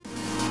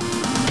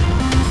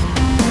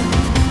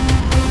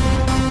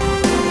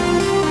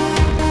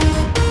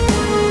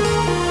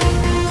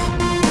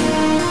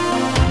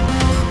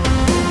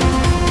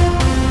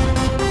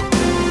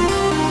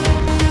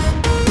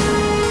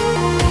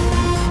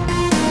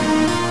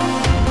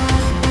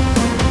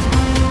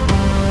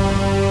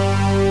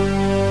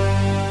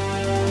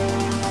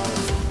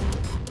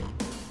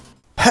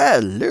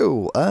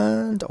Hello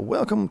and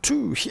welcome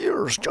to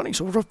Here's Johnny's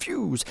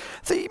Reviews,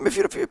 the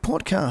movie review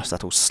podcast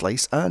that'll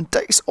slice and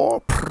dice or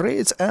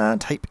praise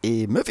and hype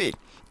a movie.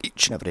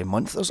 Each and every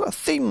month there's a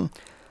theme.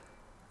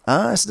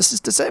 As this is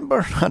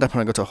December and I'm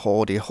going to go to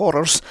holiday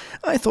horrors,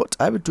 I thought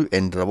I would do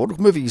end of the world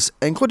movies,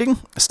 including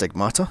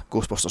Stigmata,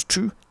 Ghostbusters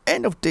 2,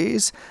 End of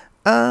Days,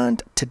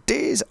 and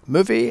today's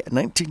movie,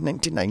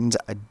 1999's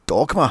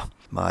Dogma,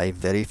 my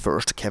very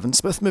first Kevin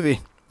Smith movie.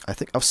 I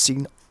think I've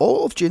seen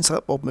all of Jane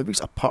Silent Bob movies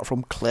apart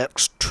from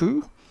Clerks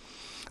 2.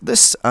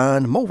 This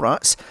and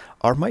Mallrats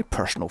are my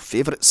personal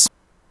favourites.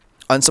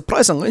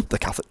 Unsurprisingly, the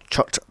Catholic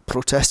Church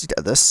protested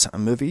at this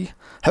movie.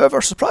 However,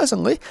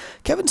 surprisingly,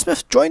 Kevin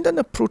Smith joined in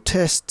the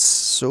protests,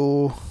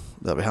 so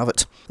there we have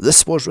it.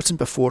 This was written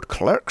before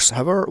Clerks,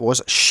 however,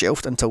 was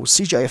shelved until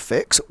CGI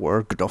effects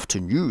were good enough to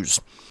use.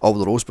 All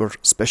the roles were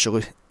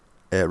specially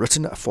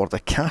written for the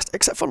cast,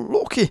 except for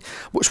Loki,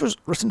 which was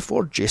written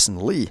for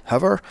Jason Lee.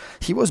 However,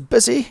 he was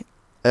busy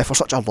for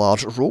such a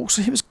large role,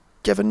 so he was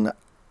given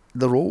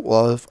the role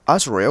of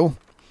Azrael,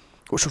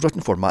 which was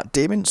written for Matt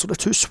Damon, so the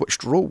two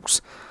switched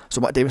roles.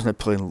 So Matt Damon's now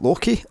playing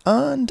Loki,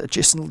 and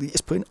Jason Lee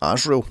is playing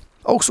Azrael.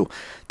 Also,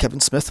 Kevin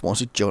Smith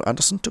wanted Jill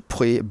Anderson to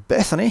play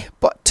Bethany,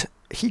 but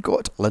he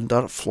got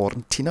Linda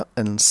Florentina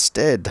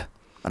instead.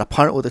 And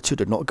apparently the two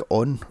did not get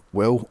on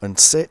well on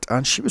set,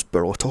 and she was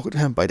barely talking to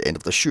him by the end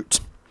of the shoot.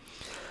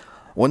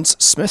 Once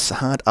Smith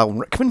had Alan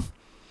Rickman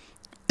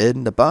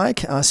in the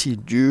bag, as he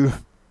knew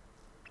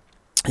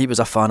he was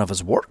a fan of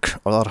his work,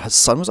 or his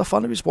son was a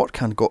fan of his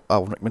work, and got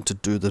Alan Rickman to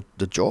do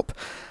the job.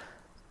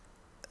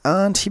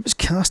 And he was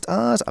cast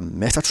as a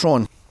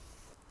Metatron.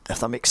 If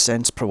that makes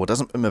sense, probably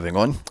doesn't, but moving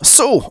on.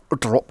 So,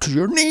 drop to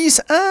your knees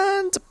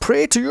and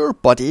pray to your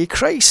buddy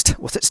Christ.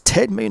 With its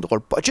 $10 million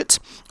budget,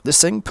 this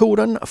thing pulled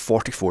in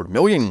 $44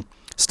 million.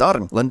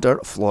 Starring Linda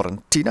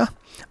Florentina,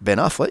 Ben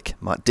Affleck,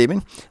 Matt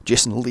Damon,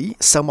 Jason Lee,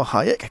 Salma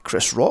Hayek,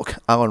 Chris Rock,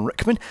 Alan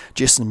Rickman,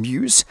 Jason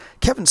Mewes,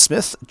 Kevin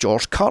Smith,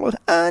 George Carlin,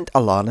 and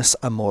Alanis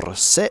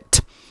Morissette.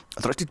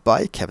 Directed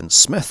by Kevin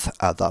Smith.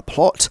 The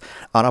plot: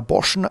 an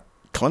abortion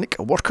clinic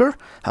worker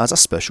has a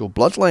special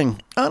bloodline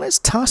and is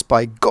tasked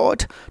by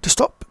God to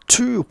stop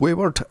two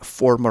wayward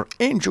former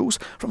angels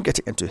from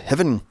getting into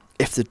heaven.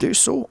 If they do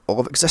so, all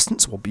of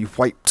existence will be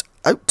wiped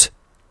out.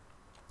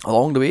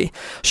 Along the way,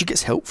 she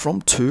gets help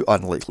from two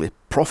unlikely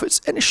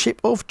prophets in the shape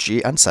of Jay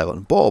and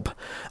Silent Bob,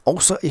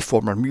 also a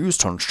former muse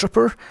turned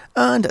stripper,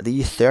 and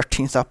the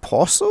 13th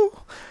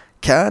Apostle.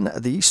 Can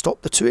they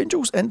stop the two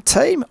angels in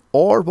time,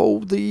 or will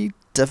the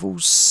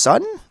devil's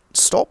son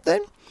stop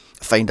them?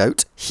 Find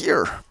out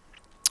here.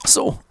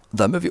 So,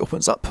 the movie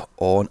opens up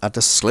on a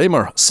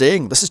disclaimer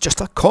saying this is just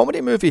a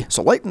comedy movie,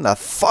 so lighten the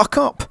fuck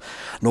up.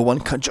 No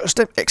one can judge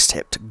them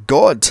except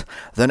God.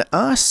 Then it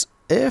asks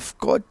if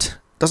God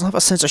doesn't have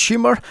a sense of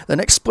humour, then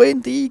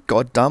explain the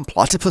goddamn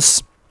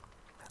platypus.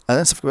 And then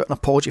I've got an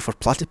apology for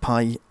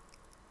platypi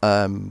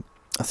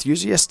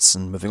enthusiasts,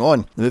 and moving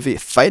on. The movie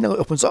finally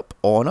opens up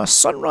on a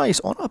sunrise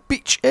on a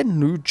beach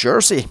in New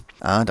Jersey,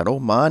 and an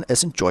old man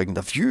is enjoying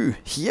the view.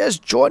 He is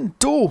John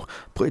Doe,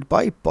 played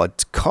by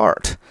Bud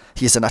Cart.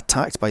 He is then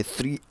attacked by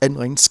three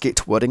inline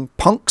skate wearing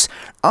punks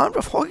armed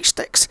with hockey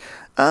sticks,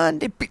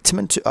 and they beat him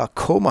into a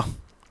coma.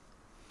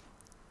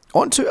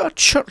 Onto a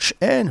church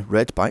in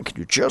Red Bank,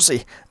 New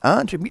Jersey,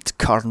 and we meet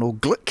Cardinal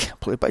Glick,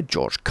 played by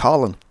George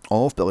Carlin,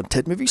 of Bill and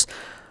Ted movies.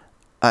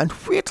 And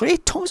weirdly,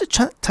 Thomas the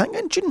Tank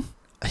Engine,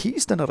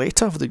 he's the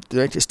narrator of the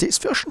United States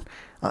version.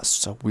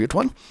 That's a weird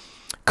one.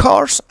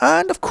 Cars,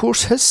 and of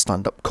course his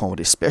stand-up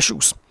comedy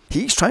specials.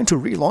 He's trying to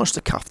relaunch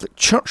the Catholic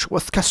Church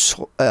with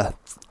Catholicism,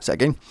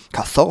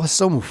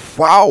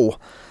 wow!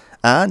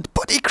 And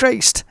Buddy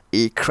Christ,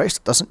 a Christ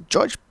that doesn't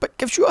judge but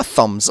gives you a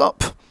thumbs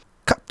up.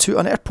 Cut to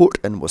an airport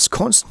in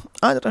Wisconsin,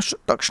 and an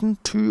introduction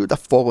to the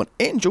fallen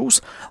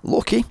angels: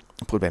 Loki,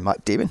 played by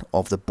Matt Damon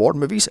of the Bourne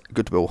movies,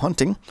 Good Will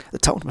Hunting, The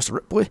Talented Mr.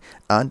 Ripley,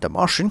 and The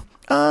Martian,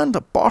 and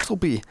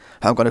Bartleby, who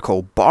I'm going to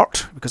call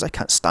Bart because I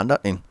can't stand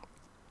that name,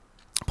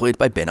 played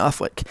by Ben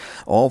Affleck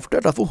of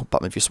Daredevil,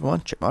 Batman v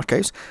Superman, check my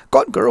archives,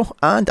 Gone Girl,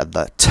 and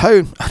The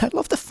Town. And I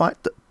love the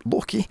fact that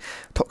Loki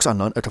talks a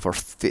nun out of her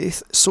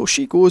faith, so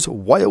she goes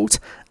wild.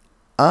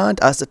 And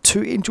as the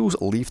two angels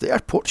leave the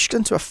airport, she gets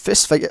into a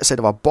fist fight outside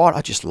of a bar.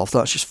 I just love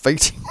that. She's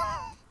fighting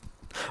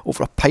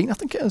over a pint, I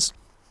think it is.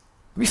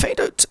 We find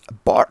out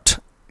Bart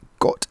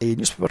got a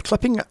newspaper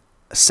clipping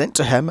sent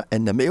to him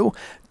in the mail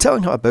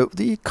telling him about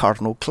the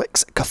Cardinal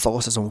Glick's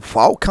Catholicism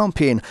Wow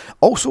campaign.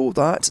 Also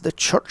that the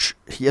church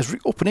he is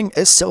reopening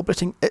is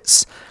celebrating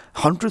its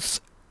 100th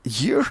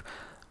year,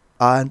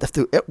 and if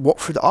they walk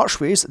through the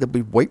archways, they'll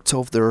be wiped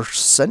of their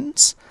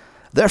sins.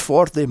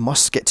 Therefore, they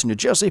must get to New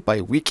Jersey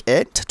by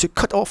weekend to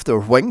cut off their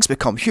wings,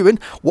 become human,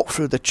 walk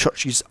through the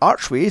church's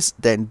archways,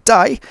 then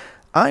die,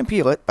 and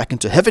be let back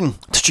into heaven.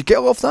 Did you get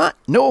all of that?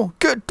 No?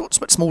 Good, don't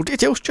submit small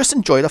details, just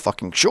enjoy the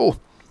fucking show.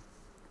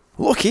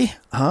 Loki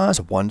has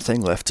one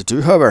thing left to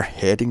do, however,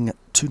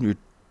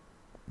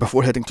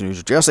 before heading to New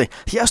Jersey.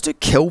 He has to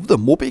kill the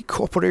Moby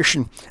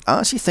Corporation,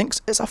 as he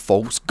thinks it's a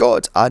false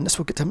god, and this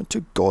will get him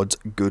into God's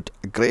good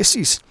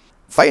graces.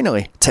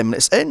 Finally, 10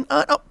 minutes in,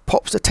 and up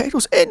pops the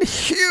titles in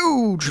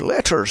huge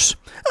letters.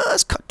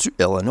 As cut to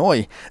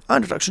Illinois,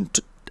 and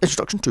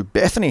introduction to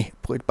Bethany,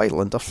 played by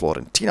Linda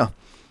Florentina,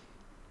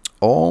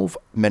 of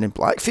Men in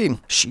Black fame.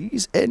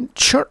 She's in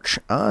church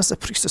as the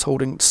priest is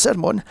holding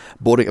sermon,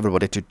 boring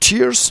everybody to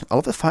tears. I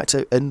love the fact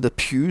that in the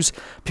pews,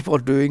 people are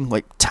doing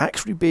like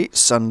tax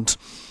rebates and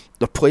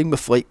they're playing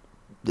with like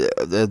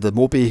the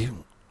Moby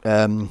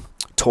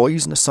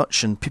toys and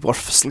such, and people are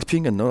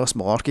sleeping and all this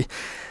malarkey.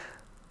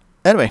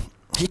 Anyway,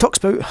 he talks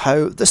about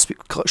how this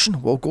week's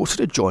collection will go to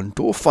the John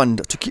Doe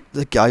Fund to keep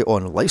the guy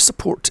on life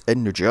support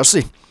in New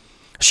Jersey.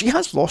 She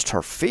has lost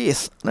her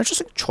faith, an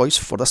interesting choice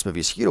for this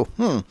movie's hero.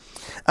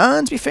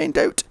 And we find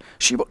out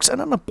she works in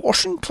an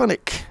abortion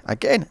clinic.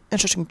 Again,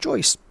 interesting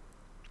choice.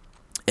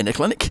 In the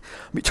clinic,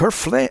 meet her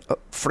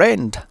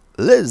friend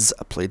Liz,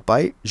 played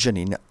by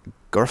Janine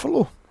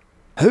Garofalo,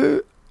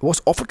 who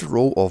was offered the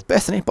role of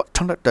Bethany but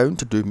turned it down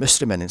to do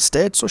Mystery Men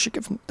instead, so she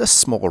given this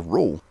smaller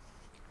role.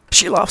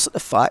 She laughs at the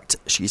fact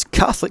she's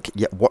Catholic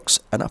yet works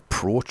in a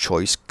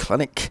pro-choice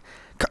clinic.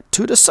 Cut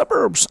to the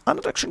suburbs, and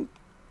introduction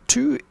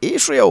to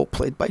Israel,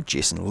 played by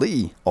Jason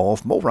Lee,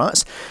 of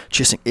Mallrats,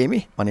 Chasing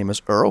Amy, My Name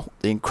is Earl,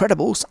 The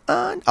Incredibles,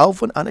 and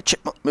Alvin and the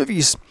Chipmunk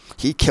movies.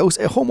 He kills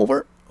a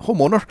homeowner,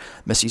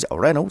 Mrs.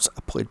 Reynolds,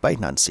 played by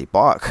Nancy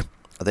Bach.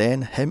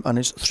 Then him and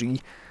his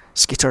 3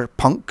 skater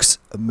punks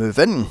move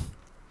in.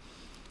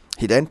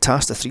 He then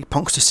tasks the 3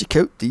 punks to seek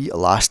out the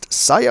last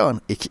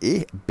scion,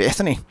 aka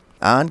Bethany,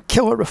 and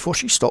kill her before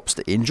she stops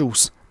the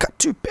angels. Cut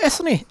to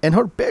Bethany in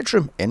her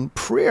bedroom in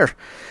prayer,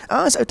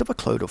 as out of a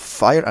cloud of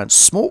fire and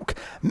smoke,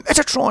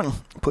 Metatron,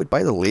 played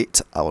by the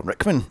late Alan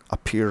Rickman,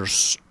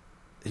 appears.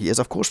 He is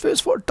of course famous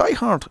for Die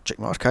Hard, check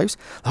my archives,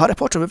 the Harry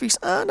Potter movies,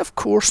 and of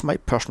course my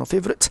personal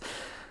favourite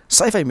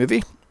sci-fi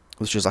movie,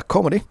 which is a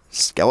comedy,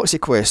 Galaxy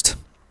Quest.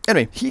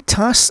 Anyway, he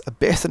tasks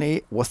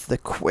Bethany with the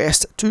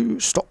quest to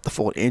stop the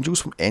fallen angels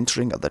from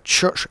entering the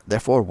church,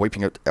 therefore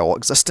wiping out all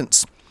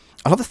existence.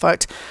 I love the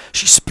fact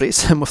she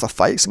sprays him with a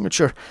fire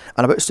extinguisher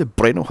and about to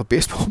brain off a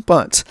baseball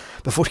bat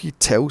before he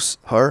tells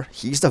her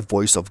he's the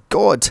voice of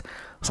God,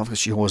 something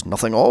she knows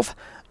nothing of.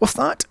 With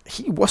that,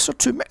 he whisks her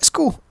to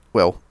Mexico,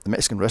 well, the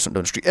Mexican restaurant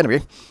down the street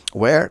anyway,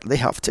 where they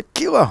have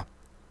tequila.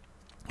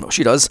 What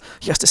she does,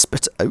 he has to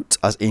spit it out,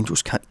 as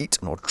angels can't eat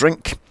nor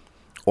drink,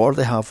 or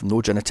they have no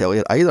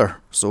genitalia either,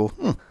 so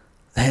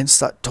hence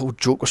that whole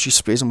joke where she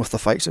sprays him with the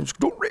fire extinguisher.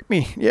 Don't rape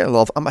me, yeah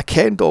love, I'm a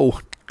Ken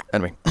doll.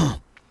 Anyway,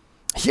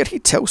 here he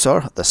tells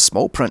her the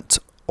small print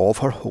of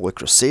her Holy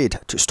Crusade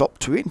to stop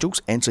 2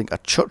 angels entering a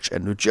church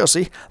in New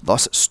Jersey,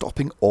 thus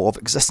stopping all of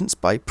existence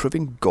by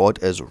proving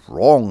God is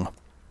wrong.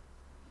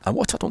 And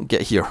what I don't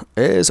get here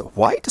is,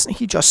 why doesn't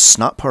he just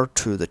snap her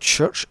to the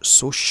church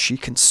so she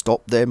can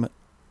stop them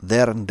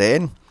there and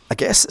then? I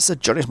guess it's the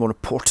journey's more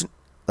important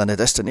than the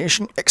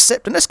destination,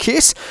 except in this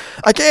case,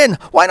 again,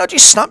 why not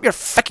just snap your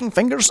fucking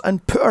fingers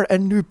and put her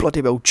in New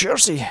Bloody Well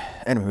Jersey?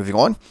 Anyway, moving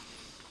on.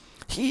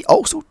 He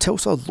also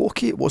tells her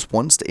Loki was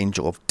once the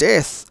angel of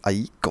death,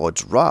 i.e.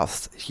 God's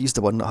wrath. He's the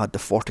one that had the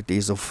 40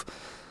 days of,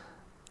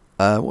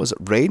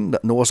 rain,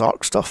 that Noah's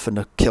Ark stuff, and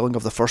the killing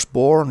of the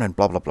firstborn, and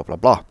blah blah blah blah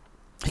blah.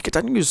 He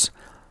continues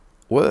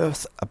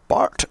with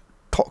Bart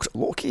talked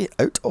Loki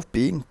out of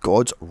being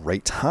God's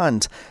right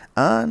hand,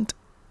 and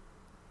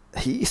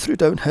he threw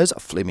down his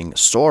flaming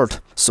sword.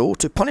 So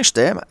to punish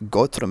them,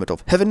 God threw him out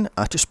of heaven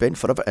to spend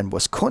forever in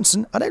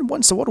Wisconsin, and then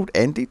once the world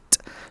ended,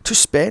 to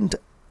spend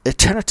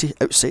eternity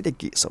outside the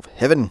gates of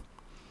heaven.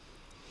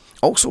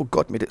 Also,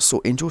 God made it so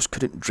angels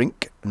couldn't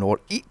drink nor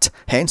eat,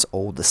 hence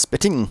all the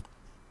spitting.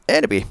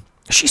 Anyway,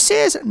 she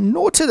says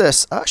no to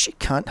this, as she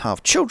can't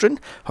have children.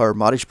 Her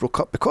marriage broke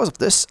up because of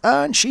this,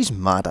 and she's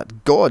mad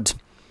at God.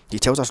 He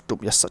tells her,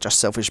 don't be such a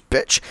selfish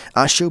bitch,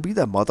 as she'll be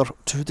the mother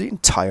to the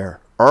entire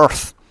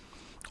earth.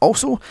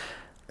 Also,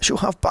 she'll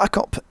have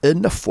backup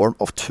in the form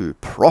of 2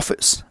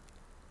 prophets.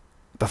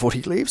 Before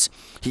he leaves,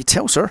 he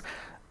tells her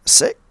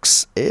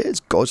 6 is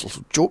God's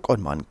little joke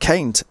on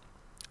mankind,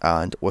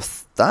 and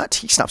with that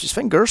he snaps his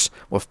fingers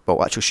with,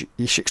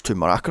 he shakes 2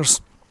 maracas.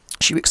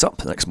 She wakes up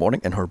the next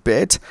morning in her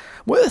bed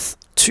with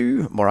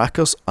 2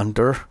 maracas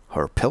under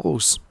her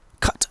pillows.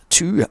 Cut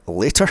to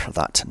later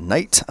that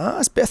night,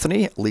 as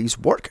Bethany leaves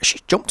work,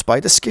 she's jumped by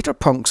the skater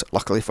punks.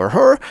 Luckily for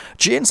her,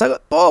 Jay and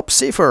Silent Bob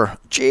save her.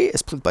 Jay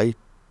is played by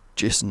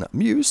Jason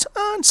Mewes,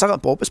 and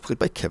Silent Bob is played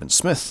by Kevin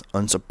Smith.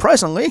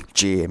 Unsurprisingly,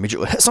 Jay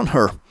immediately hits on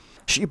her.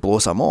 She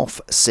blows him off,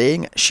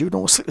 saying she would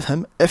only sleep with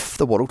him if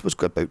the world was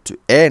about to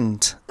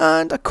end.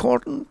 And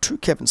according to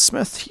Kevin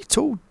Smith, he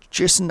told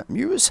Jason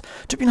Mewes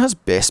to be in his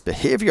best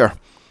behaviour,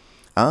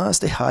 as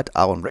they had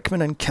Alan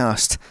Rickman in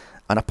cast,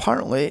 and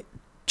apparently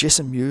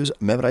Jason Mewes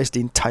memorised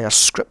the entire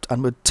script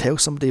and would tell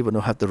somebody when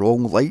they had the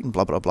wrong light and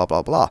blah blah blah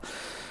blah blah.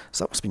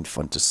 So that must have been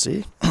fun to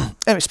see.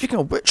 Anyway, speaking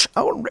of which,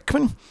 Alan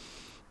Rickman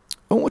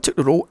only took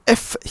the role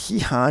if he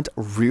had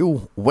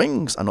real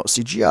wings and not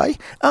CGI,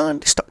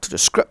 and stuck to the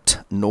script,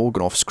 no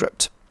going off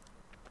script,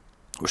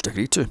 which they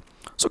agreed to.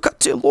 So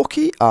cut to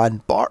Loki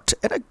and Bart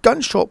in a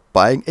gun shop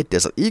buying a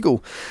Desert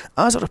Eagle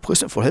as a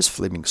replacement for his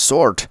flaming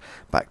sword.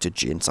 Back to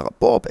Jay and Silent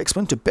Bob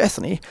explain to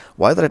Bethany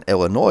why they're in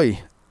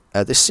Illinois.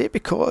 They say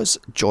because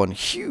John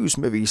Hughes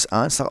movies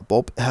and Silent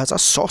Bob has a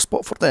soft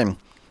spot for them.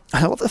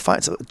 And I love the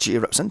fact that Jay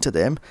rips into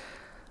them,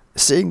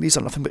 saying these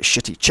are nothing but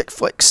shitty chick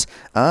flicks,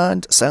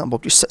 and Silent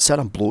Bob just sits there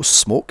and blows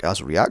smoke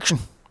as a reaction.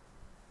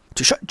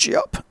 To shut Jay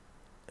up,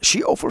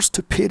 she offers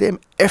to pay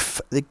them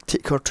if they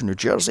take her to New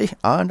Jersey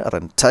and are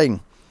in time.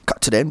 Cut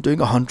to them doing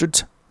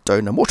 100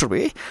 down a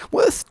motorway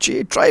with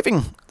Jay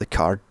driving. The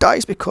car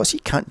dies because he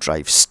can't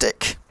drive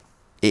stick.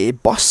 A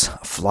bus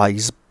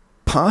flies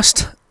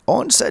past.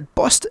 On said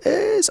bus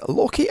is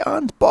Loki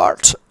and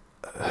Bart,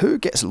 who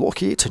gets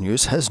Loki to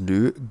use his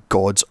new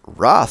God's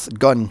Wrath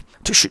gun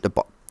to shoot the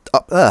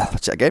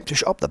to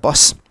shoot up the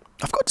bus.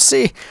 I've got to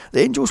say,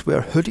 the angels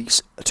wear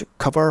hoodies to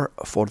cover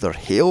for their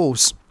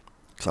hails.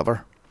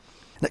 Clever.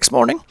 Next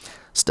morning,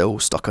 still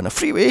stuck on a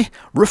freeway,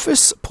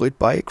 Rufus, played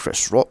by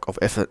Chris Rock of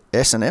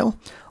SNL,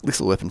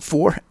 Lethal Weapon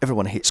 4,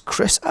 Everyone Hates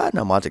Chris, and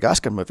the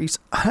Madagascar movies.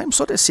 I'm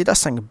sorry to say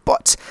this thing,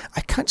 but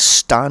I can't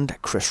stand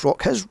Chris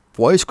Rock. His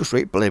voice goes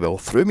right bloody well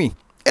through me.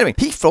 Anyway,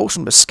 he falls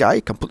from the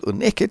sky completely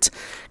naked,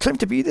 claimed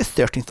to be the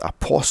 13th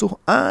apostle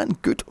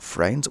and good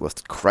friends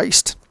with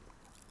Christ.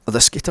 The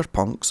skater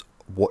punks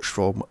watch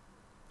from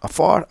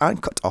afar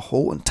and cut a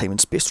hole in time and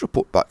space to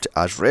report back to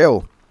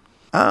Azrael.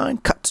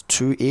 And cut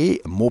to a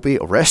Moby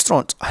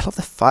restaurant. I love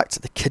the fact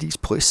that the kiddies'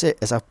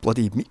 playset is a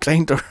bloody meat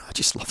grinder. I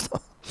just love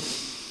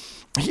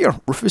that. Here,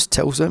 Rufus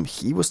tells him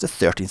he was the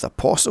 13th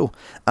apostle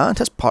and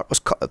his part was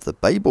cut of the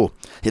Bible.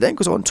 He then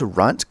goes on to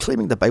rant,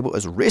 claiming the Bible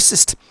is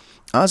racist,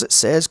 as it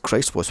says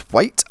Christ was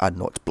white and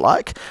not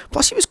black,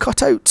 plus he was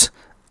cut out.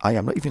 I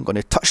am not even going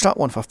to touch that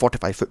one for a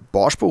 45-foot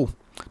barge pole.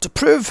 To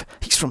prove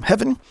he's from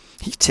heaven,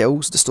 he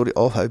tells the story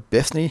of how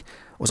Bethany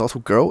was a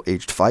little girl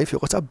aged 5 who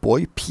let a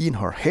boy pee in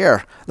her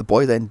hair. The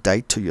boy then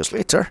died 2 years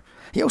later.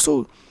 He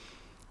also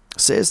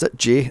says that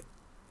Jay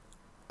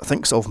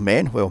thinks of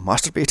men while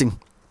masturbating.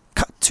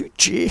 Cut to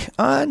Jay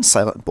and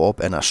Silent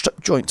Bob in a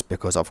strip joint,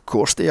 because of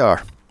course they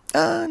are.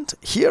 And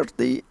here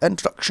the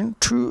introduction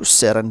to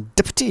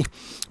Serendipity,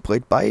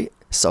 played by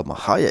Salma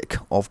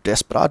Hayek of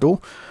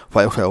Desperado,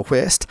 Wild Wild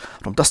West,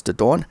 From Dusk to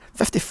Dawn,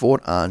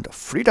 54 and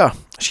Frida.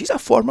 She's a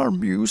former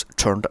muse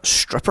turned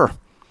stripper.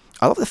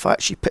 I love the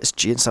fact she pits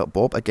Jay and Silent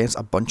Bob against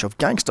a bunch of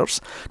gangsters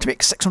to make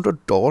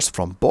 $600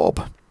 from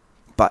Bob.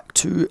 Back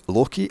to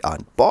Loki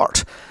and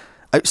Bart.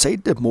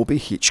 Outside the Moby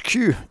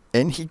HQ,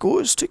 in he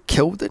goes to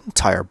kill the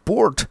entire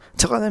board,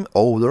 telling them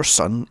all their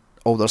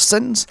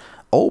sins,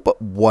 all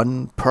but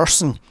one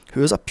person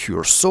who is a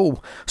pure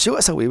soul, so he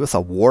gets away with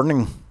a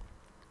warning.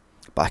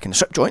 Back in the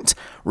strip joint,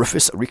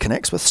 Rufus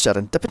reconnects with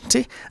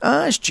Serendipity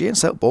as Jay and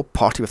Silent Bob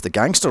party with the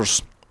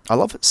gangsters. I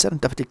love that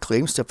Serendipity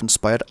claims to have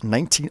inspired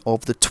 19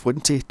 of the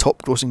 20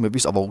 top grossing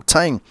movies of all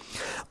time.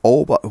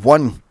 All but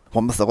one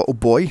with the little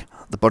boy,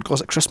 The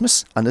Burglars at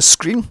Christmas, and The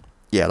Scream.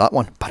 Yeah, that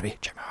one. By the way,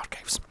 check my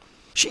archives.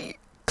 She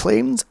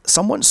claimed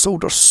someone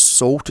sold her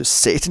soul to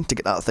Satan to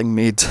get that thing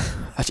made.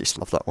 I just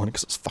love that one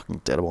because it's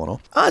fucking terrible and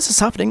all. As it's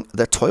happening,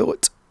 the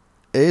toilet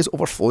is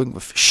overflowing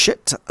with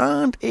shit,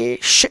 and a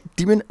shit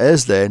demon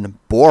is then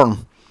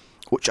born,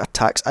 which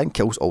attacks and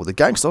kills all the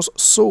gangsters.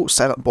 So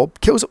Silent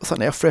Bob kills it with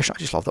an air freshener. I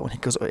just love that when he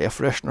kills it with an air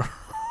freshener.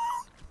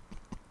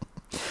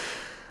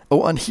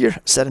 Oh, and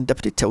here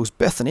Serendipity tells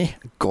Bethany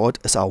God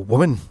is a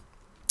woman.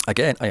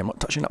 Again, I am not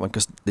touching that one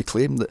because they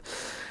claim that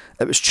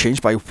it was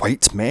changed by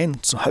white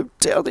men. So how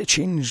dare they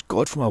change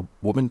God from a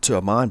woman to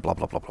a man? Blah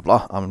blah blah blah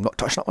blah. I'm not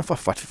touching that one for a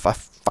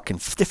fucking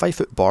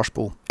 55-foot barge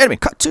pole. Anyway,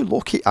 cut to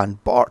Loki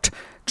and Bart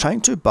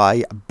trying to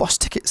buy bus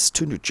tickets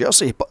to New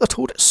Jersey, but they're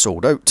told it's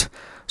sold out.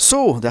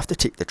 So they have to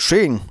take the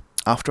train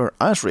after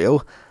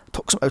Azrael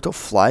talks them out of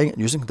flying and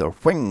using their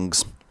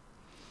wings.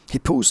 He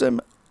pulls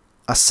them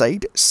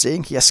aside,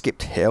 saying he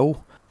escaped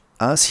hell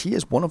as he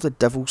is one of the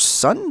devil's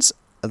sons,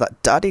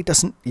 that daddy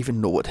doesn't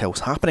even know what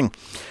hell's happening.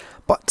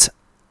 But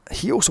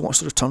he also wants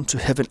to return to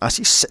heaven as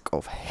he's sick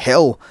of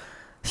hell.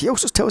 He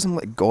also tells them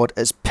that God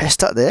is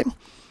pissed at them,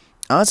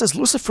 as is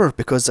Lucifer,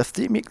 because if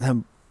they make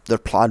their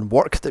plan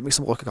work, that makes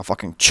them look like a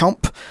fucking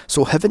chump.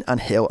 So heaven and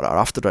hell are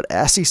after their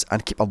asses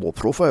and keep a low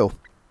profile.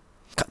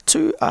 Cut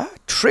to a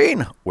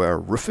train where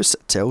Rufus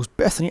tells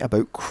Bethany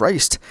about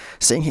Christ,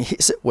 saying he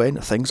hates it when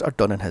things are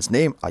done in his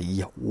name,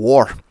 i.e.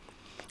 war.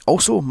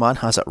 Also, man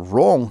has it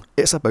wrong.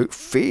 It's about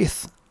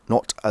faith,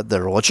 not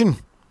the religion.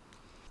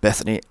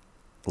 Bethany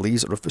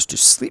leaves Rufus to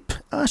sleep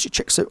as she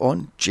checks out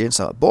on Jay and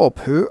Silent Bob,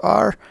 who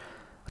are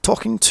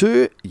talking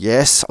to,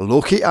 yes,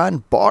 Loki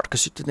and Bart,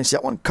 because you didn't see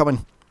that one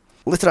coming.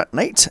 Later at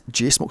night,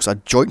 Jay smokes a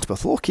joint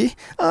with Loki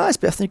as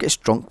Bethany gets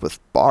drunk with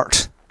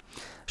Bart.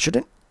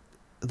 Shouldn't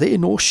they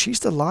know she's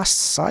the last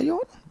scion?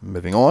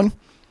 Moving on.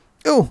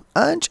 Oh,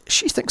 and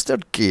she thinks they're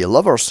gay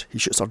lovers. He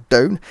shoots her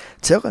down,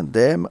 telling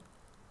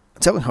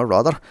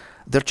her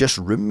they're just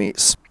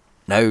roommates.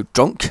 Now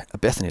drunk,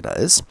 Bethany that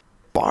is,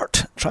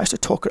 Bart tries to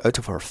talk her out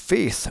of her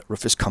faith.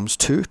 Rufus comes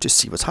to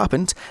see what's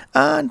happened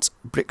and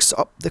breaks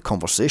up the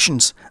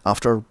conversations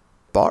after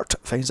Bart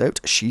finds out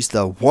she's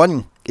the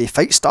one. A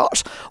fight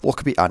starts.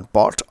 Lockerbie and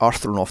Bart are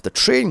thrown off the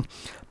train.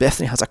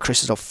 Bethany has a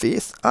crisis of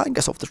faith and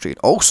gets off the train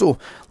also.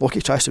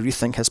 Lockie tries to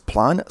rethink his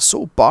plan,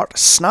 so Bart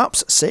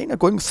snaps, saying they're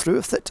going through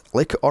with it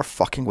like it or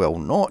fucking well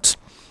not.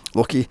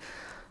 Lockie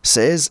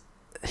says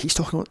he's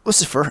talking about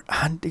Lucifer,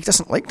 and he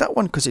doesn't like that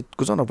one because it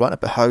goes on a rant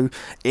about how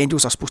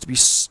angels are supposed to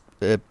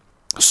be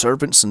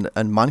servants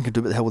and man can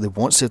do what the hell they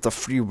want, so they're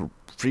free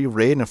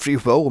reign and free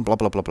will and blah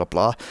blah blah blah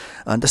blah.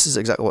 And this is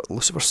exactly what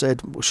Lucifer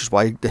said, which is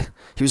why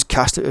he was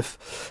cast out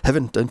of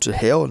heaven down to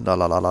hell and la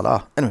la la la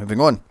la. Anyway,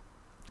 moving on.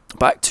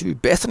 Back to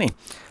Bethany,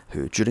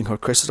 who during her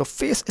crisis of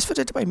faith is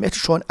visited by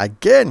Metatron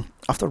again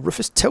after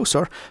Rufus tells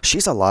her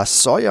she's the last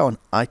Scion,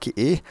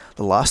 aka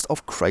the last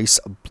of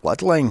Christ's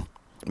bloodline.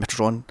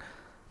 Metatron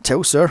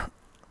tells her,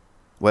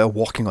 while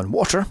walking on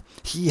water,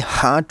 he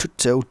had to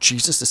tell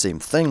Jesus the same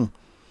thing.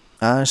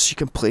 As she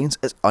complains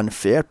it's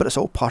unfair, but it's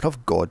all part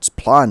of God's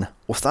plan.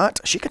 With that,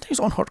 she continues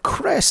on her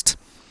quest.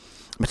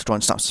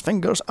 Metatron snaps his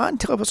fingers and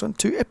teleports on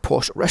to a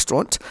posh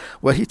restaurant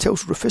where he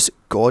tells Rufus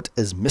God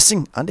is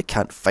missing and he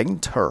can't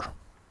find her.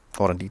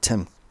 Or indeed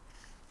him.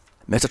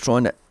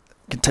 Metatron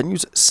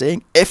continues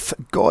saying if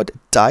God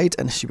died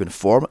in human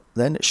form,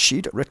 then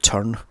she'd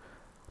return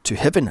to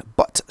heaven,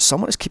 but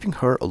someone is keeping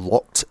her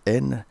locked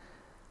in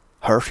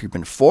her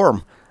human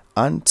form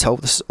until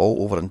this is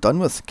all over and done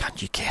with. Can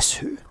you guess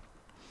who?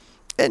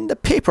 In the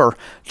paper,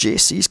 Jay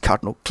sees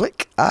Cardinal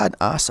Click and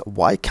asks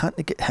why can't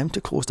they get him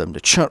to close down the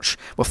church.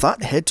 With that,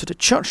 they head to the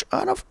church,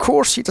 and of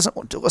course he doesn't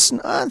want to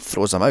listen and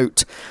throws him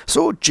out.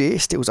 So Jay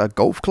steals a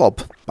golf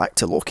club. Back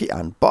to Loki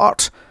and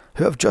Bart,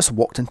 who have just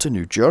walked into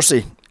New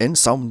Jersey. In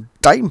some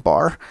dime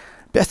bar,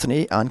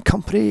 Bethany and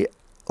company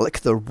lick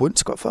their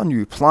wounds, got for a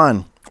new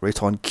plan.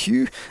 Right on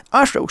cue,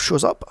 Azrael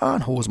shows up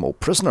and holds them all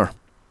prisoner.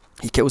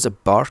 He kills the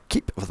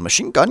barkeep with a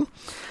machine gun,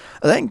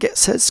 and then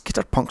gets his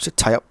skater punks to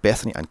tie up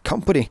Bethany and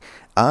company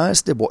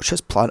as they watch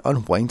his plan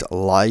unwind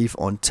live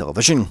on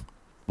television.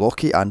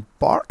 Loki and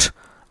Bart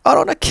are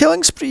on a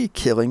killing spree,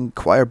 killing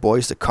choir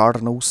boys, the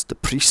cardinals, the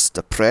priests,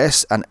 the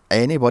press, and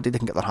anybody they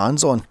can get their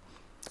hands on.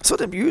 So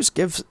the Muse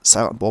gives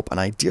Silent Bob an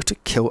idea to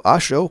kill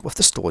Azrael with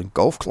the stolen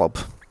golf club.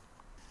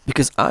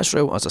 Because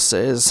Azrael, as I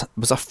says,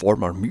 was a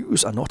former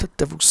Muse and not a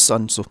devil's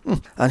son,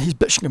 and he's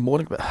bitching and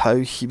moaning about how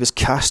he was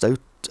cast out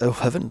of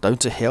heaven down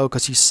to hell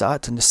because he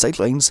sat in the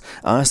sidelines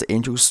as the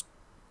angels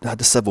had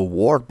the civil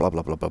war, blah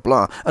blah blah blah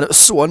blah, and it was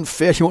so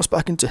unfair. He wants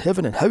back into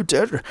heaven, and how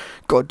dare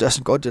God this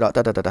and God do that,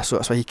 da da da da. So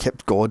that's why he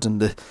kept God in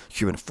the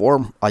human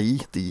form,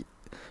 i.e. the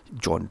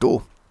John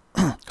Doe.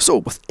 So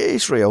with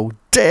Azrael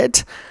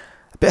dead,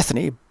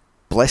 Bethany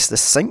bless the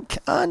sink,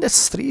 and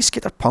its three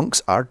skater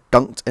punks are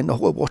dunked in the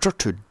holy water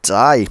to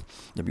die.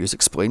 The Muse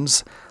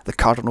explains the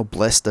Cardinal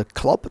blessed the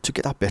club to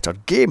get a better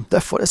game,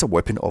 therefore it's a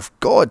weapon of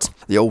God.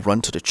 They all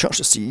run to the church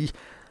to see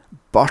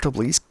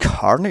Bartleby's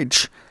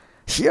carnage.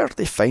 Here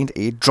they find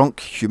a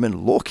drunk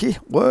human Loki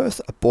with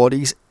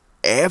bodies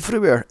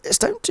everywhere. It's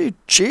down to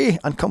Jay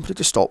and company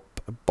to stop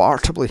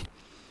Bartleby,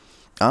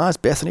 as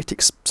Bethany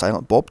takes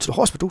Silent Bob to the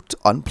hospital to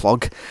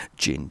unplug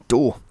Jane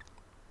Doe.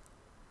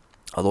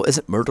 Although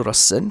isn't murder a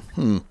sin?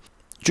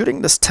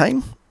 During this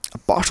time,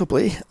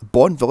 Bartleby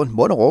Bond villain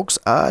monologues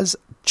as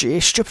Jay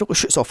stupidly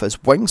shoots off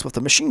his wings with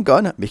a machine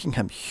gun, making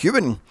him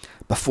human.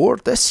 Before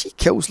this, he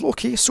kills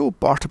Loki, so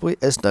Bartleby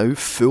is now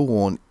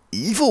full-on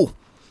evil.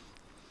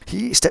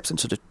 He steps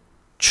into the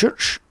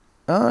church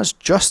as,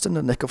 just in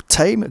the nick of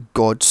time,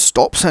 God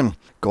stops him.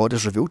 God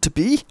is revealed to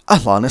be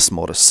Alanis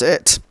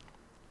Morissette.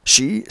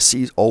 She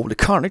sees all the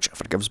carnage,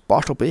 forgives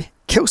Bartleby,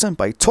 kills him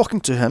by talking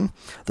to him.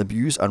 The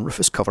Muse and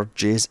Rufus cover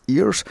Jay's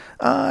ears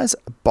as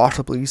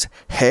Bartleby's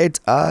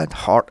head and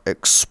heart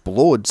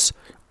explodes.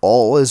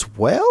 All is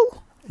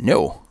well?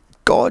 No.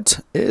 God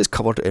is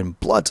covered in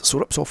blood, so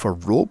rips off her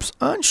robes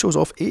and shows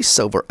off a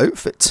silver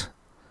outfit.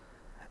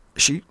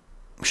 She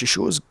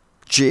shows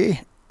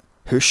Jay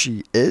who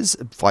she is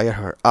via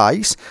her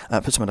eyes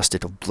and puts him in a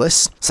state of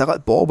bliss.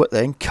 Silent Bob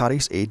then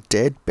carries a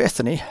dead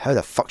Bethany. How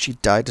the fuck she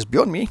died is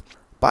beyond me.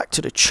 Back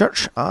to the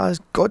church as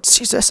God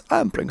sees this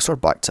and brings her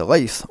back to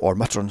life. Or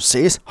Metatron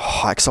says,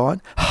 hacks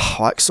on,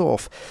 hacks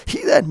off.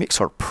 He then makes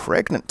her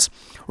pregnant.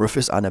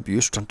 Rufus and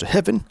Abuse return to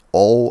heaven.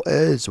 All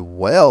is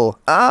well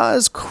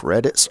as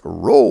credits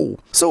roll.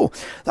 So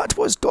that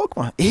was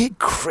Dogma, a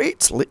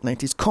great late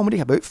 90s comedy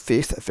about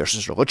faith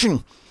versus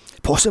religion.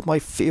 Possibly my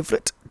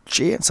favourite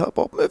Jay and Silent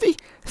Bob movie.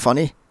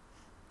 Funny,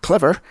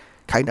 clever,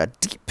 kinda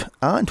deep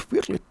and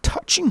weirdly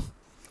touching.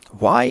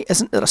 Why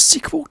isn't there a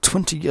sequel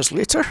 20 years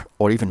later,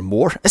 or even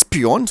more? It's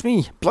beyond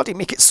me. Bloody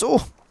make it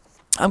so.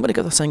 I'm going to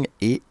give this thing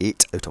a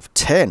 8 out of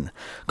 10.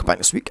 Come back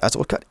next week as I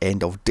look at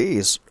End of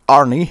Days,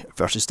 Arnie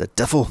versus the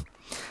Devil.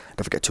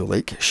 Don't forget to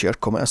like, share,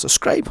 comment and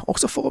subscribe.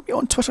 Also follow me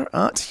on Twitter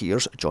at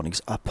Here's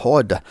Johnny's a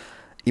Pod.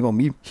 Email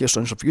me,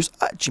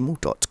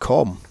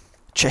 here'sjohnny'sreviews@gmail.com.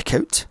 Check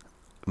out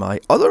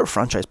my other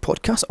franchise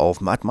podcast of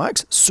Mad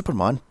Max,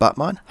 Superman,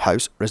 Batman,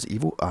 House, Resident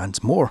Evil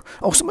and more.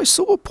 Also my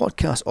solo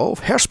podcast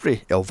of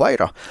Hairspray,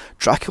 Elvira,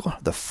 Dracula,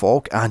 The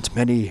Fog and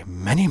many,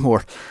 many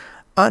more.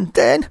 And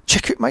then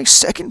check out my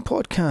second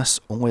podcast,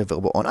 only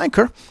available on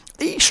Anchor,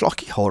 a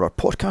schlocky horror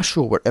podcast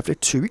show where every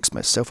 2 weeks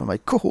myself and my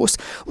co-host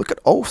look at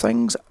all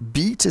things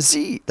B to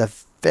Z, the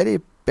very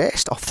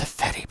best of the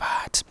very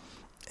bad.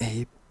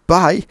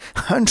 Bye,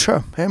 and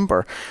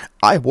remember,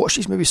 I watch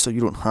these movies so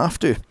you don't have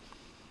to.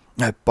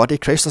 Now, Buddy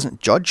Christ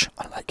doesn't judge,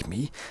 unlike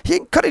me. He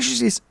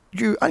encourages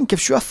you and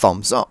gives you a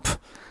thumbs up.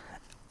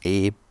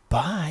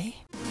 Bye.